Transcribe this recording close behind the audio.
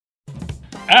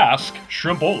Ask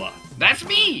Shrimpola. That's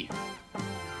me!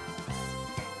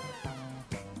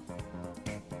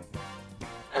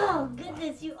 Oh,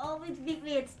 goodness, you always beat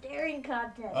me at staring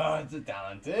contests. Oh, it's a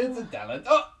talent. It's a talent.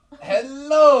 Oh,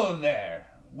 hello there.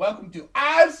 Welcome to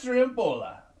Ask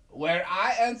Shrimpola, where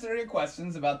I answer your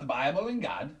questions about the Bible and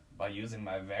God by using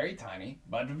my very tiny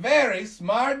but very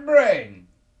smart brain.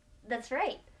 That's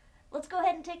right. Let's go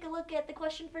ahead and take a look at the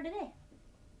question for today.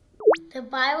 The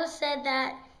Bible said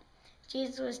that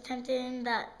Jesus was tempted in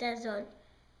the desert.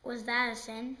 Was that a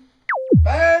sin?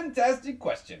 Fantastic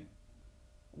question.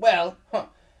 Well,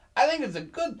 I think it's a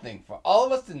good thing for all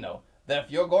of us to know that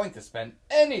if you're going to spend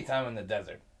any time in the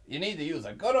desert, you need to use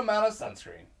a good amount of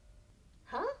sunscreen.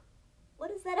 Huh? What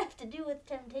does that have to do with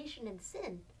temptation and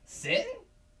sin? Sin?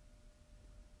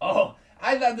 Oh,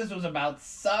 I thought this was about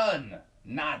sun,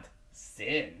 not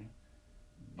sin.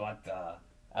 But,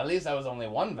 at least I was only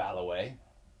one vowel away.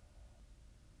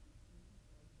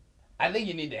 I think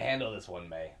you need to handle this one,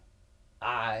 May.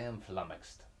 I am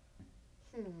flummoxed.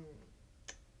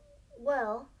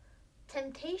 Well,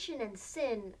 temptation and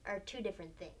sin are two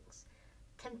different things.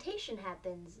 Temptation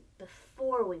happens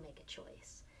before we make a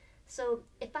choice. So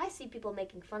if I see people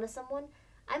making fun of someone,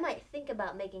 I might think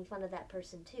about making fun of that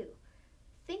person too.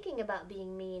 Thinking about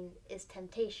being mean is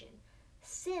temptation.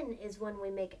 Sin is when we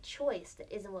make a choice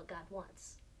that isn't what God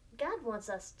wants. God wants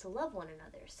us to love one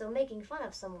another, so making fun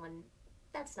of someone,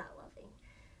 that's not loving.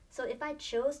 So if I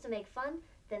chose to make fun,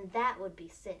 then that would be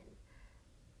sin.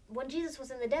 When Jesus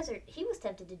was in the desert, he was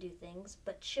tempted to do things,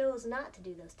 but chose not to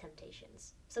do those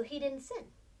temptations. So he didn't sin.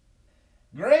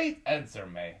 Great answer,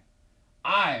 May.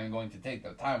 I am going to take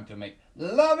the time to make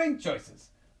loving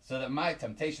choices so that my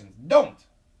temptations don't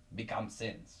become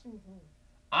sins.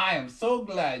 I am so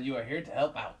glad you are here to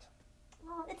help out.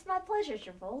 Oh, it's my pleasure,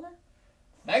 Shrimpola.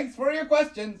 Thanks for your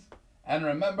questions, and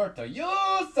remember to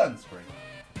use sunscreen.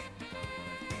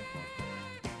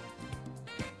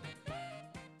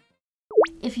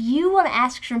 If you want to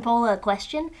ask Shrimpola a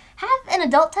question, have an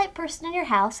adult-type person in your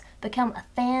house become a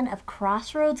fan of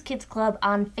Crossroads Kids Club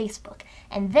on Facebook,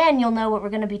 and then you'll know what we're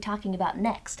going to be talking about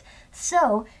next.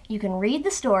 So you can read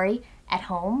the story at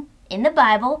home, in the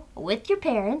Bible, with your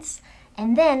parents,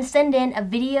 and then send in a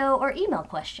video or email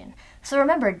question. So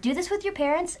remember, do this with your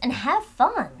parents and have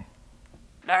fun.